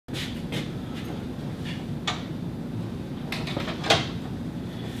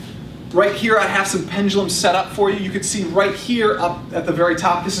Right here I have some pendulums set up for you. You can see right here up at the very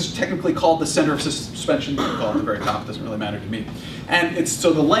top, this is technically called the center of suspension. You can call it the very top, it doesn't really matter to me. And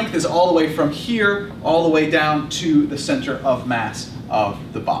so the length is all the way from here all the way down to the center of mass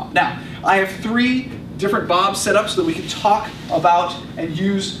of the bob. Now, I have 3 different bobs set up so that we can talk about and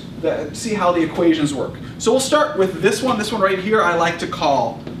see how the equations work. So we'll start with this one right here I like to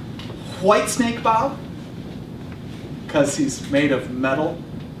call white snake bob, because he's made of metal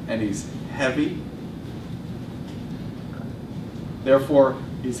and he's heavy. Therefore,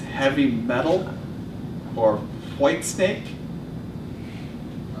 he's heavy metal, or white snake.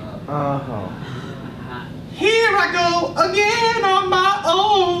 Here I go again on my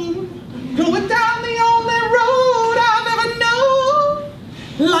own, going down the only road I've ever known.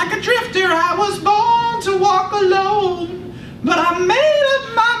 Like a drifter, I was born to walk alone, but I made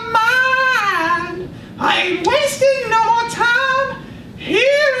up my mind. I ain't wasting no more time. Here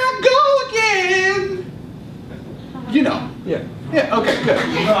I go again. You know. Yeah. Yeah, okay, good.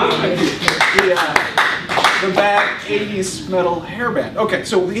 The bad 80s metal hairband. Okay,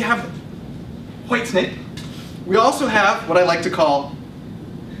 so we have white snake. We also have what I like to call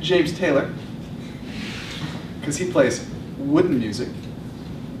James Taylor, because he plays wooden music.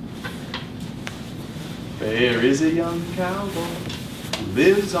 There is a young cowboy who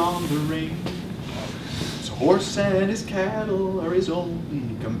lives on the range. His horse and his cattle are his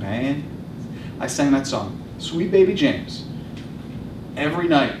only companions. I sang that song, Sweet Baby James, every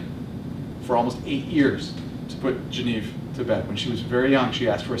night for almost 8 years to put Genevieve to bed. When she was very young, she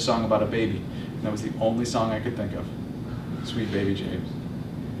asked for a song about a baby, and that was the only song I could think of. Sweet Baby James.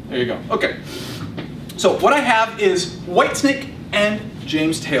 There you go. Okay. So what I have is Whitesnake and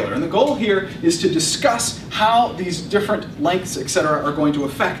James Taylor, and the goal here is to discuss how these different lengths, etc., are going to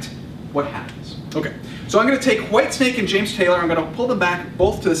affect what happens. Okay. So I'm going to take Whitesnake and James Taylor, I'm going to pull them back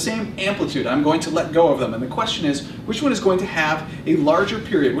both to the same amplitude. I'm going to let go of them, and the question is, which one is going to have a larger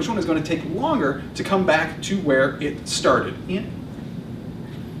period? Which one is going to take longer to come back to where it started? Ian?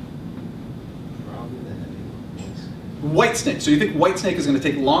 Whitesnake. So you think Whitesnake is going to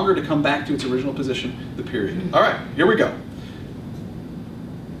take longer to come back to its original position, the period. All right, here we go.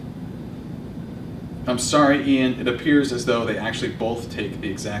 I'm sorry, Ian, it appears as though they actually both take the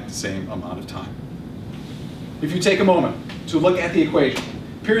exact same amount of time. If you take a moment to look at the equation,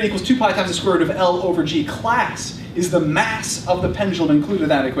 period equals 2 pi times the square root of L over G. Class, is the mass of the pendulum included in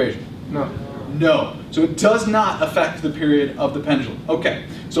that equation? No. No. So it does not affect the period of the pendulum. Okay,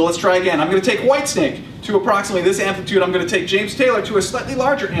 so let's try again. I'm going to take Whitesnake to approximately this amplitude. I'm going to take James Taylor to a slightly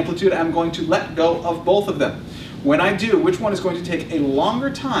larger amplitude. I'm going to let go of both of them. When I do, which one is going to take a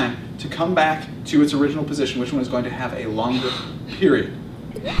longer time to come back to its original position? Which one is going to have a longer period?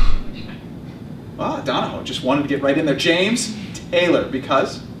 Ah, Donahoe just wanted to get right in there. James Taylor,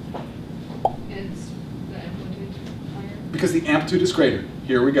 because? It's the amplitude higher. Because the amplitude is greater.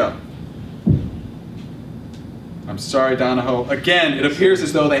 Here we go. I'm sorry, Donahoe. Again, it appears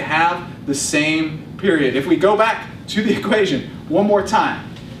as though they have the same period. If we go back to the equation one more time,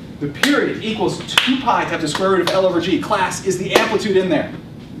 the period equals 2 pi times the square root of L over G. Class, is the amplitude in there?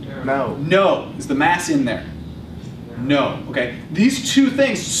 No. No. Is the mass in there? No. Okay. These two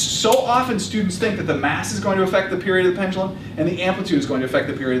things, so often students think that the mass is going to affect the period of the pendulum and the amplitude is going to affect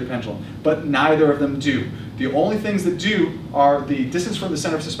the period of the pendulum, but neither of them do. The only things that do are the distance from the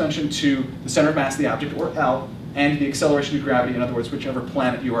center of suspension to the center of mass of the object, or L, and the acceleration due to gravity, in other words, whichever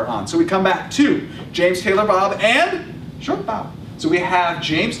planet you are on. So we come back to James Taylor bob and short bob. So we have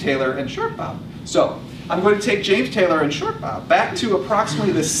James Taylor and short bob. So I'm going to take James Taylor and short bob back to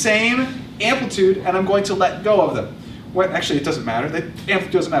approximately the same amplitude, and I'm going to let go of them. Well, actually, it doesn't matter. The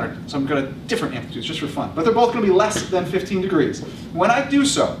amplitude doesn't matter. So I'm going to different amplitudes just for fun. But they're both going to be less than 15 degrees. When I do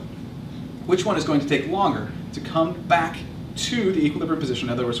so, which one is going to take longer to come back to the equilibrium position?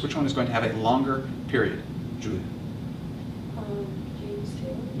 In other words, which one is going to have a longer period? Julia? James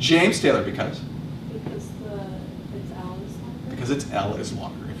Taylor. James Taylor, because? Because its L is longer. Because its L is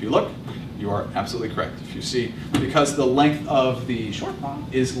longer. If you look, you are absolutely correct. If you see, because the length of the short bob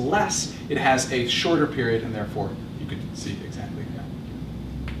is less, it has a shorter period, and therefore you can see exactly that.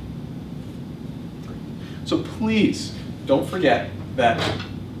 So please don't forget that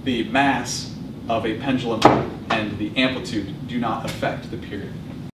the mass of a pendulum and the amplitude do not affect the period.